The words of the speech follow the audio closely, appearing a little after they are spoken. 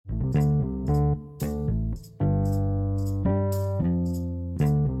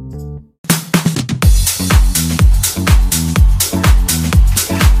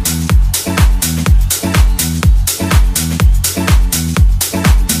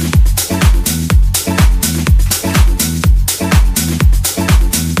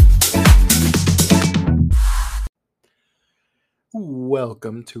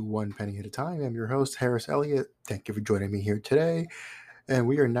Welcome to One Penny at a Time. I'm your host, Harris Elliott. Thank you for joining me here today. And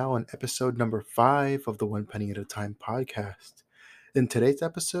we are now on episode number 5 of the One Penny at a Time podcast. In today's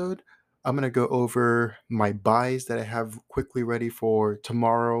episode, I'm going to go over my buys that I have quickly ready for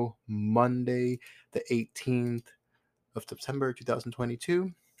tomorrow, Monday, the 18th of September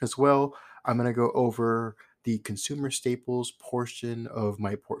 2022. As well, I'm going to go over the consumer staples portion of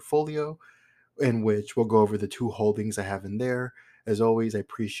my portfolio, in which we'll go over the two holdings I have in there. As always, I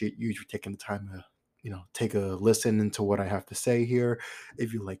appreciate you for taking the time to, take a listen into what I have to say here.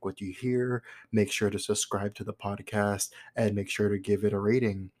 If you like what you hear, make sure to subscribe to the podcast and make sure to give it a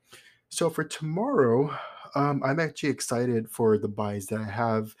rating. So for tomorrow, I'm actually excited for the buys that I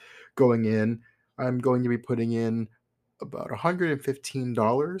have going in. I'm going to be putting in about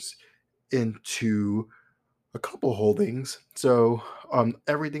 $115 into a couple holdings. So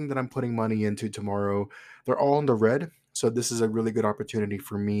everything that I'm putting money into tomorrow, they're all in the red. So this is a really good opportunity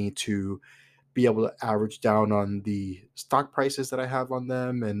for me to be able to average down on the stock prices that I have on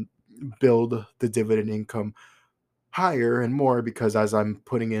them and build the dividend income higher and more, because as I'm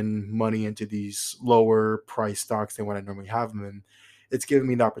putting in money into these lower price stocks than what I normally have them in, it's giving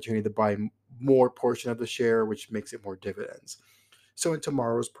me the opportunity to buy more portion of the share, which makes it more dividends. So in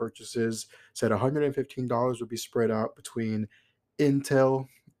tomorrow's purchases, said $115 will be spread out between Intel,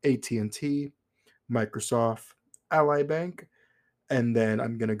 AT&T, Microsoft, Ally Bank, and then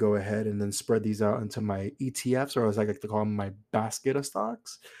I'm going to go ahead and then spread these out into my ETFs, or as I like to call them, my basket of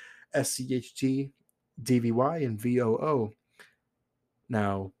stocks, SCHT, DVY, and VOO.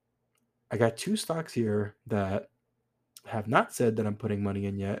 Now, I got two stocks here that have not said that I'm putting money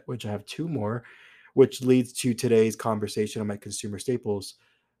in yet, which I have two more, which leads to today's conversation on my consumer staples,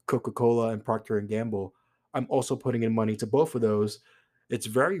 Coca-Cola and Procter and Gamble. I'm also putting in money to both of those. It's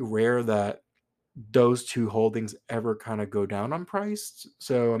very rare that those two holdings ever kind of go down on price.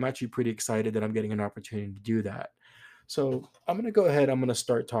 So I'm actually pretty excited that I'm getting an opportunity to do that. So I'm going to go ahead. I'm going to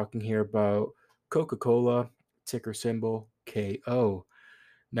start talking here about Coca-Cola, ticker symbol KO.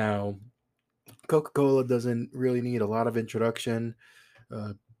 Now, Coca-Cola doesn't really need a lot of introduction.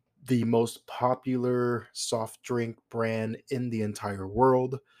 Uh, the most popular soft drink brand in the entire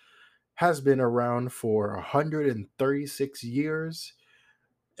world, has been around for 136 years,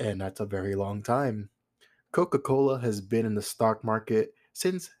 and that's a very long time. Coca-Cola has been in the stock market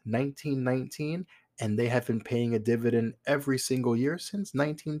since 1919, and they have been paying a dividend every single year since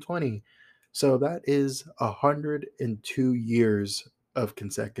 1920. So that is 102 years of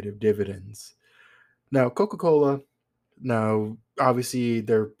consecutive dividends. Now, Coca-Cola, now obviously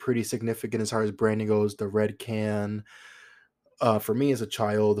they're pretty significant as far as branding goes. The red can, for me as a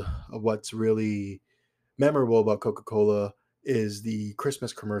child, what's really memorable about Coca-Cola is the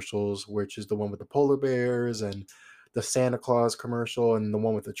Christmas commercials, which is the one with the polar bears and the Santa Claus commercial and the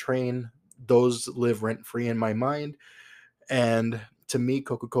one with the train. Those live rent free in my mind. And to me,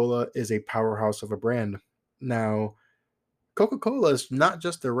 Coca-Cola is a powerhouse of a brand. Now, Coca-Cola is not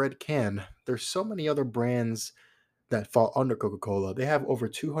just a red can. There's so many other brands that fall under Coca-Cola. They have over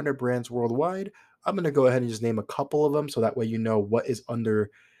 200 brands worldwide. I'm going to go ahead and just name a couple of them so that way you know what is under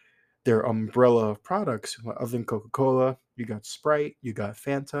their umbrella of products. Other than Coca-Cola, you got Sprite, you got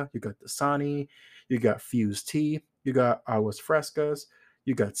Fanta, you got Dasani, you got Fuse Tea, you got Aguas Frescas,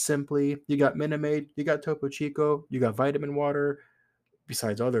 you got Simply, you got Minute Maid, you got Topo Chico, you got Vitamin Water,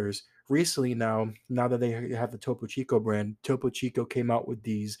 besides others. Recently now that they have the Topo Chico brand, Topo Chico came out with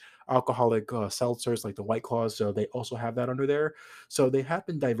these alcoholic seltzers like the White Claws, so they also have that under there. So they have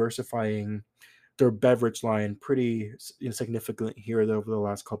been diversifying their beverage line pretty significantly here over the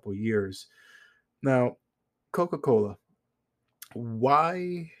last couple of years. Now, Coca-Cola.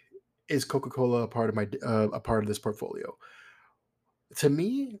 Why is Coca-Cola a part of a part of this portfolio? To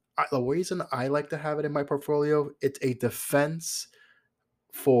me, the reason I like to have it in my portfolio, it's a defense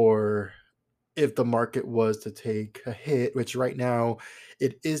for if the market was to take a hit, which right now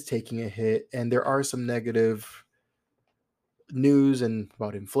it is taking a hit, and there are some negative news and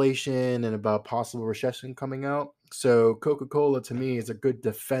about inflation and about possible recession coming out. So Coca-Cola to me is a good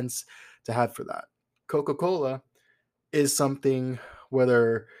defense to have for that. Coca-Cola is something,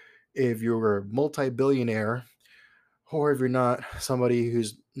 whether if you're a multi-billionaire or if you're not, somebody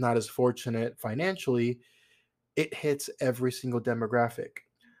who's not as fortunate financially, it hits every single demographic.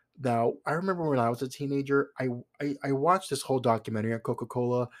 Now, I remember when I was a teenager, I watched this whole documentary on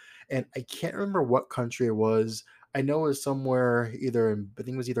Coca-Cola, and I can't remember what country it was. I know it was somewhere either I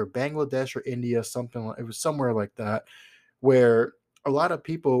think it was either Bangladesh or India, something like it was somewhere like that, where a lot of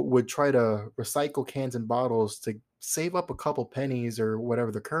people would try to recycle cans and bottles to save up a couple pennies or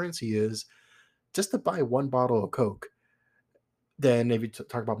whatever the currency is, just to buy one bottle of Coke. Then, if you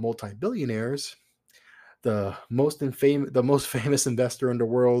talk about multi-billionaires, the most famous investor in the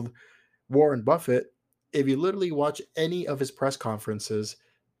world, Warren Buffett, if you literally watch any of his press conferences,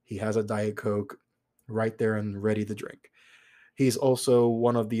 he has a Diet Coke right there and ready to drink. He's also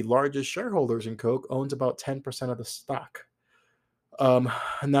one of the largest shareholders in Coke, owns about 10% of the stock. Um,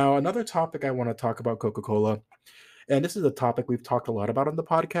 Now, another topic I want to talk about Coca Cola, and this is a topic we've talked a lot about on the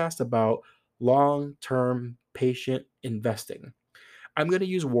podcast about long term patient investing. I'm going to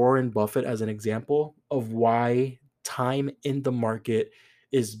use Warren Buffett as an example of why time in the market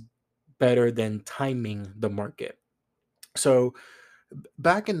is better than timing the market. So,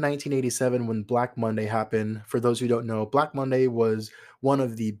 back in 1987, when Black Monday happened, for those who don't know, Black Monday was one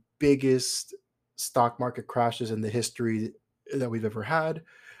of the biggest stock market crashes in the history that we've ever had.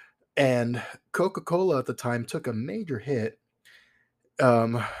 And Coca Cola at the time took a major hit.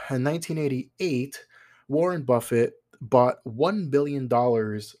 In 1988, Warren Buffett bought $1 billion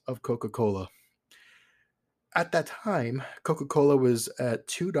of Coca Cola. At that time, Coca Cola was at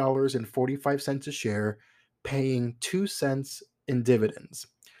 $2.45 a share, paying 2 cents in dividends.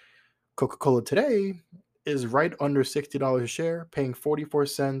 Coca Cola today is right under $60 a share, paying 44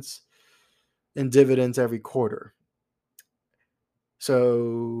 cents in dividends every quarter.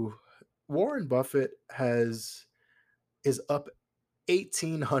 So Warren Buffett is up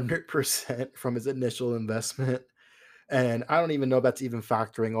 1,800% from his initial investment. And I don't even know if that's even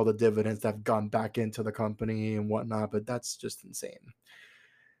factoring all the dividends that have gone back into the company and whatnot, but that's just insane.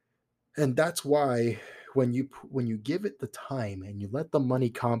 And that's why when you give it the time and you let the money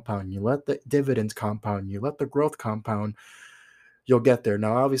compound, you let the dividends compound, you let the growth compound, you'll get there.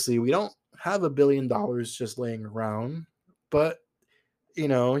 Now, obviously, we don't have $1 billion just laying around, but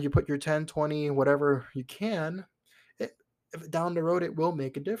you put your 10, 20, whatever you can, it, if down the road, it will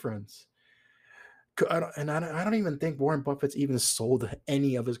make a difference. I don't even think Warren Buffett's even sold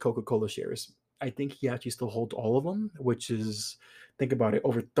any of his Coca-Cola shares. I think he actually still holds all of them, which is, think about it,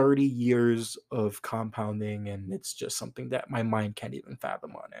 over 30 years of compounding, and it's just something that my mind can't even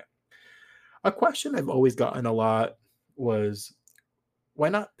fathom on it. A question I've always gotten a lot was, why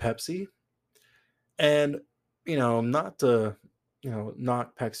not Pepsi? And not to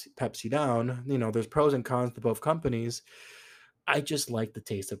knock Pepsi down. There's pros and cons to both companies. I just like the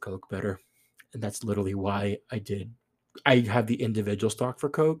taste of Coke better, and that's literally why I have the individual stock for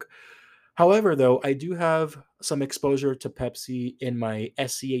Coke. However, though, I do have some exposure to Pepsi in my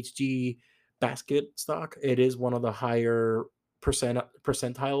SCHG basket stock. It is one of the higher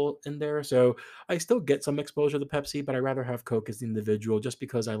percentile in there, so I still get some exposure to Pepsi, but I rather have Coke as the individual just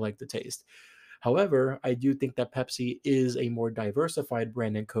because I like the taste. However, I do think that Pepsi is a more diversified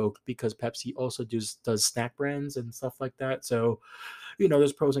brand than Coke because Pepsi also does snack brands and stuff like that. So,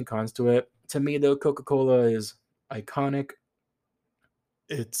 there's pros and cons to it. To me, though, Coca Cola is iconic.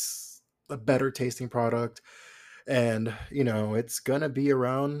 It's a better tasting product. And, it's going to be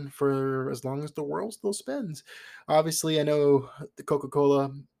around for as long as the world still spins. Obviously, I know the Coca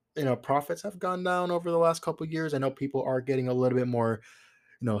Cola, profits have gone down over the last couple of years. I know people are getting a little bit more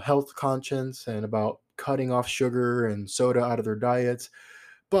health conscious and about cutting off sugar and soda out of their diets.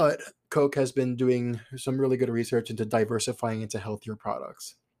 But Coke has been doing some really good research into diversifying into healthier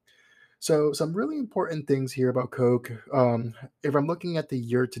products. So, some really important things here about Coke. If I'm looking at the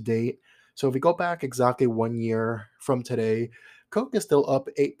year to date, so if we go back exactly 1 year from today, Coke is still up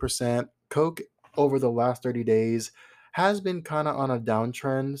 8%. Coke over the last 30 days has been kind of on a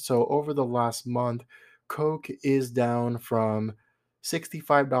downtrend. So, over the last month, Coke is down from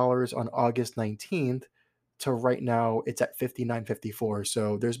 $65 on August 19th to right now it's at 59.54.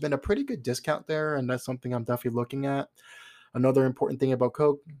 So, there's been a pretty good discount there, and that's something I'm definitely looking at. Another important thing about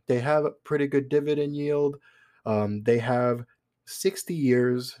Coke, they have a pretty good dividend yield. They have 60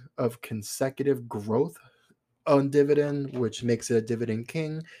 years of consecutive growth on dividend, which makes it a dividend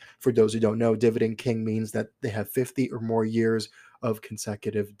king. For those who don't know, dividend king means that they have 50 or more years of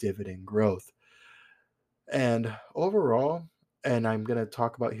consecutive dividend growth. And overall, and I'm going to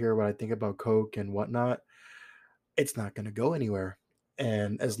talk about here what I think about Coke and whatnot, it's not going to go anywhere.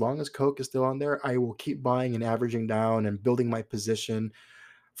 And as long as Coke is still on there, I will keep buying and averaging down and building my position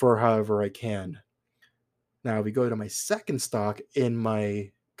for however I can. Now, if we go to my second stock in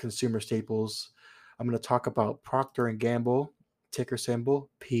my consumer staples, I'm going to talk about Procter and Gamble, ticker symbol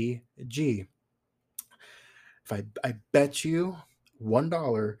PG. I bet you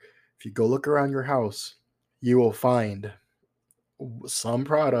 $1, if you go look around your house, you will find some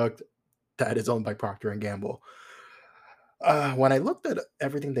product that is owned by Procter and Gamble. When I looked at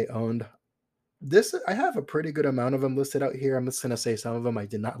everything they owned, this I have a pretty good amount of them listed out here. I'm just gonna say some of them. I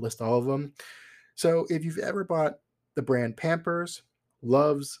did not list all of them. So if you've ever bought The brand Pampers,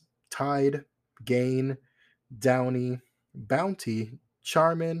 Loves, Tide, Gain, Downy, Bounty,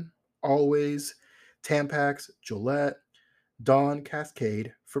 Charmin, Always, Tampax, Gillette, Dawn,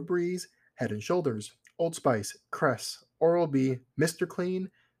 Cascade, Febreze, Head and Shoulders, Old Spice, Crest, Oral-B, Mr. Clean,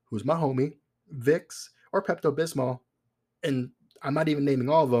 who's my homie, Vicks, or Pepto-Bismol, and I'm not even naming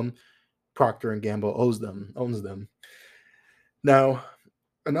all of them. Procter and Gamble owns them. Now,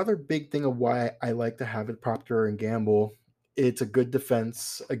 another big thing of why I like to have it Procter and Gamble, it's a good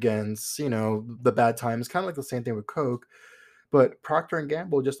defense against, the bad times, kind of like the same thing with Coke, but Procter and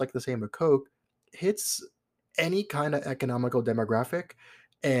Gamble, just like the same with Coke, hits any kind of economical demographic,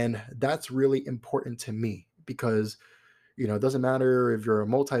 and that's really important to me because, it doesn't matter if you're a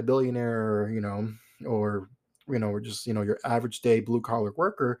multi-billionaire, or or just, your average day blue collar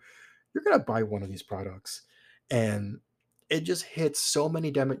worker, you're going to buy one of these products. And it just hits so many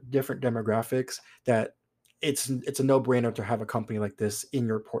different demographics that it's a no-brainer to have a company like this in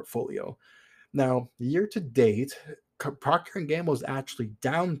your portfolio. Now, year to date, Procter and Gamble is actually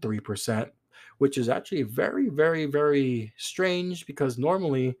down 3%, which is actually very, very, very strange because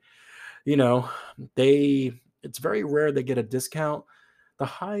normally, you know, it's very rare they get a discount. The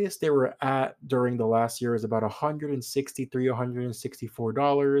highest they were at during the last year is about 163,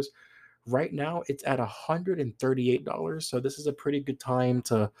 $164. Right now, it's at $138. So this is a pretty good time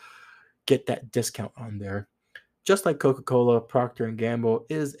to get that discount on there. Just like Coca-Cola, Procter and Gamble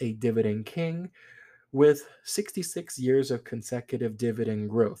is a dividend king with 66 years of consecutive dividend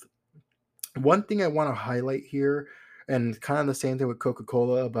growth. One thing I want to highlight here, and kind of the same thing with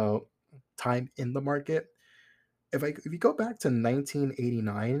Coca-Cola about time in the market. If you go back to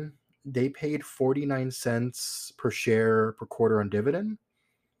 1989, they paid 49 cents per share per quarter on dividend.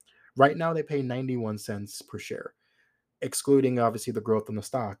 Right now they pay 91 cents per share, excluding obviously the growth in the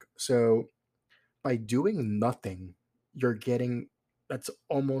stock. So by doing nothing, you're getting that's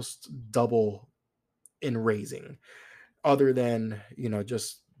almost double in raising, other than,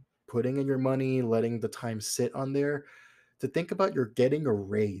 just putting in your money, letting the time sit on there. To think about, you're getting a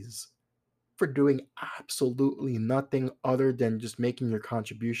raise for doing absolutely nothing other than just making your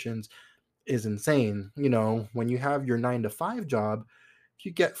contributions is insane. When you have your 9 to 5 job, if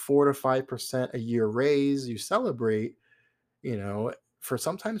you get 4 to 5% a year raise, you celebrate. you know for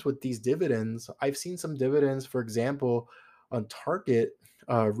sometimes with these dividends, I've seen some dividends, for example, on Target,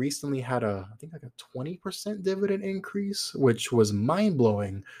 recently had I think like a 20% dividend increase, which was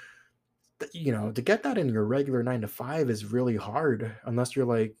mind-blowing. To get that in your regular 9 to 5 is really hard unless you're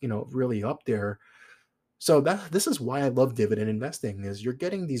like, really up there. So this is why I love dividend investing, is you're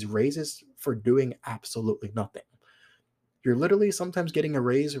getting these raises for doing absolutely nothing. You're literally sometimes getting a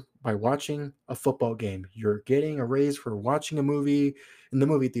raise by watching a football game. You're getting a raise for watching a movie in the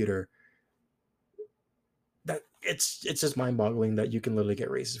movie theater. That it's just mind-boggling that you can literally get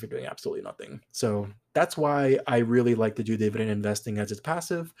raises for doing absolutely nothing. So that's why I really like to do dividend investing, as it's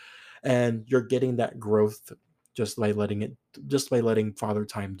passive, and you're getting that growth just by letting Father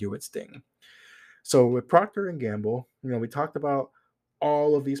Time do its thing. So with Procter and Gamble, we talked about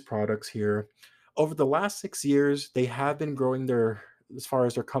all of these products here. Over the last 6 years, they have been growing as far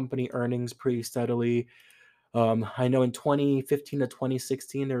as their company earnings, pretty steadily. I know in 2015 to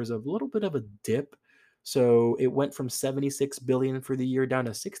 2016, there was a little bit of a dip. So it went from 76 billion for the year down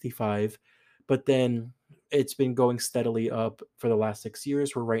to 65, but then it's been going steadily up for the last 6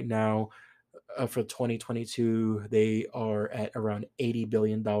 years. Where right now, for 2022, they are at around $80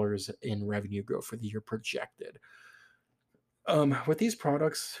 billion in revenue growth for the year projected. With these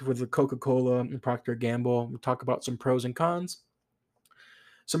products, with the Coca-Cola and Procter Gamble, we talk about some pros and cons.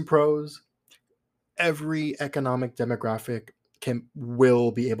 Some pros: every economic demographic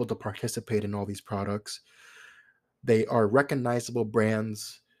will be able to participate in all these products. They are recognizable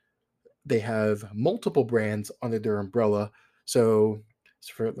brands. They have multiple brands under their umbrella. So,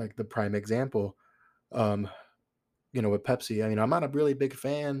 for like the prime example, um, with Pepsi, I'm not a really big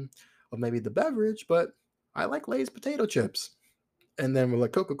fan of maybe the beverage, but I like Lay's potato chips. And then with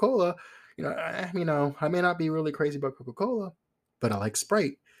like Coca-Cola, I may not be really crazy about Coca-Cola, but I like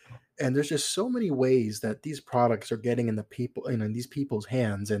Sprite. And there's just so many ways that these products are getting in the people, in these people's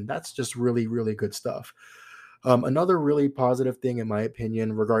hands, and that's just really, really good stuff. Another really positive thing, in my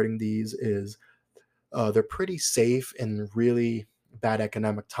opinion, regarding these is they're pretty safe in really bad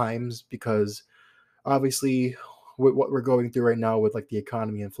economic times, because obviously with what we're going through right now with like the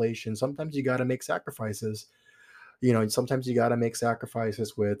economy, inflation, sometimes you got to make sacrifices. Sometimes you got to make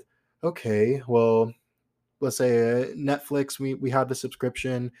sacrifices with, okay, well, let's say Netflix, we have the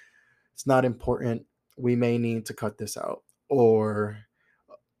subscription, it's not important, we may need to cut this out. Or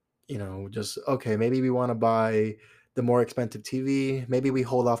just, okay, maybe we want to buy the more expensive TV, maybe we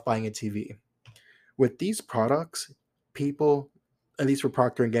hold off buying a TV. With these products, people, at least for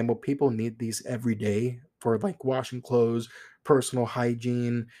Procter and Gamble, people need these every day for like washing clothes, personal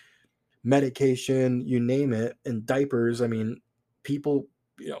hygiene, medication, you name it, and diapers. I mean, people,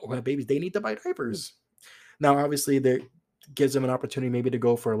 who have babies, they need to buy diapers. Now, obviously, there gives them an opportunity maybe to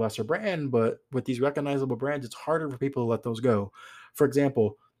go for a lesser brand, but with these recognizable brands, it's harder for people to let those go. For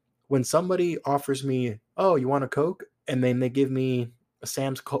example, when somebody offers me, "Oh, you want a Coke?" and then they give me a the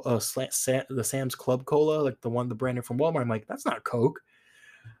Sam's Club Cola, like the branded from Walmart, I'm like, "That's not Coke."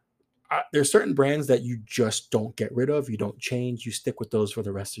 There's certain brands that you just don't get rid of. You don't change. You stick with those for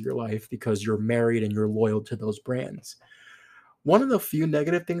the rest of your life because you're married and you're loyal to those brands. One of the few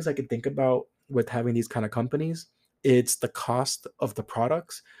negative things I could think about with having these kind of companies, it's the cost of the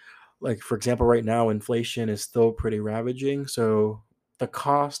products. Like, for example, right now inflation is still pretty ravaging, so the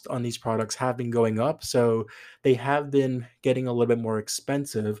cost on these products have been going up, so they have been getting a little bit more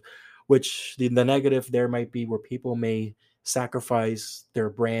expensive, which the negative there might be where people may sacrifice their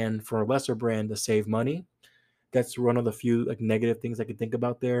brand for a lesser brand to save money. That's one of the few like negative things I could think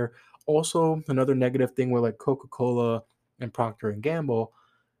about there. Also, another negative thing with like Coca-Cola and Procter and Gamble,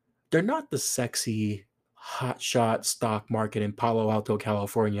 they're not the sexy hotshot stock market in Palo Alto,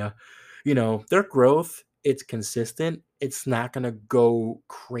 California. Their growth, it's consistent. It's not going to go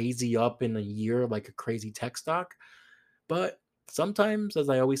crazy up in a year like a crazy tech stock, but sometimes, as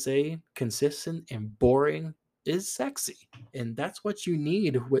I always say, consistent and boring is sexy. And that's what you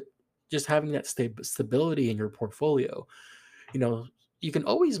need with just having that stability in your portfolio. You know, you can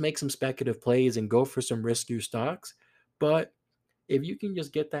always make some speculative plays and go for some riskier stocks, but if you can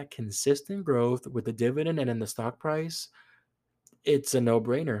just get that consistent growth with the dividend and in the stock price, it's a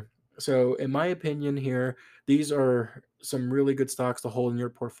no-brainer. So, in my opinion, here, these are some really good stocks to hold in your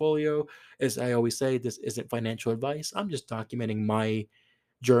portfolio. As I always say, this isn't financial advice. I'm just documenting my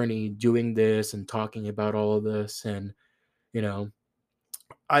journey doing this and talking about all of this. And, you know,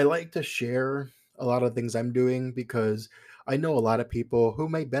 I like to share a lot of things I'm doing because I know a lot of people who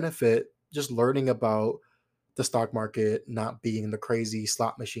may benefit just learning about the stock market not being the crazy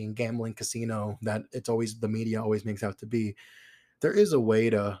slot machine gambling casino that the media always makes out to be. There is a way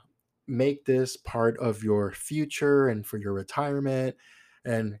to make this part of your future and for your retirement.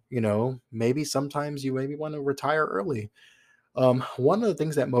 And, maybe sometimes you maybe want to retire early. One of the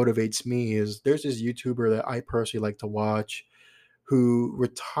things that motivates me is there's this YouTuber that I personally like to watch who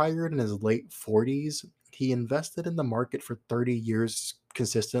retired in his late 40s. He invested in the market for 30 years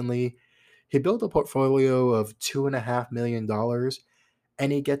consistently. He built a portfolio of $2.5 million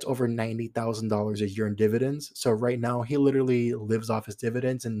and he gets over $90,000 a year in dividends. So right now he literally lives off his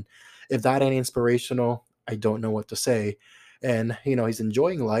dividends. And if that ain't inspirational, I don't know what to say. And he's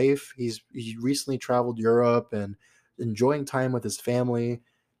enjoying life. He recently traveled Europe and enjoying time with his family.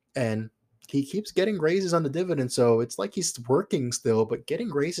 And he keeps getting raises on the dividend. So it's like he's working still, but getting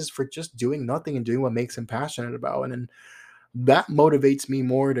raises for just doing nothing and doing what makes him passionate about. And that motivates me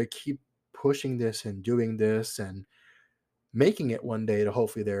more to keep pushing this and doing this and making it one day to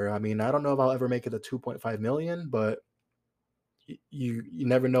hopefully there. I mean, I don't know if I'll ever make it to 2.5 million, but you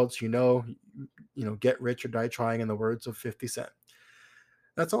never know till get rich or die trying in the words of 50 Cent.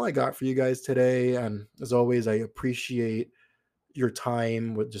 That's all I got for you guys today. And as always, I appreciate your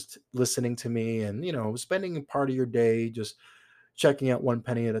time with just listening to me and spending a part of your day just checking out one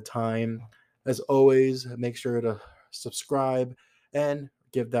penny at a time. As always, make sure to subscribe and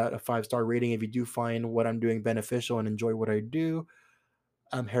give that a 5-star rating if you do find what I'm doing beneficial and enjoy what I do.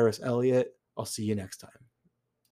 I'm Harris Elliott. I'll see you next time.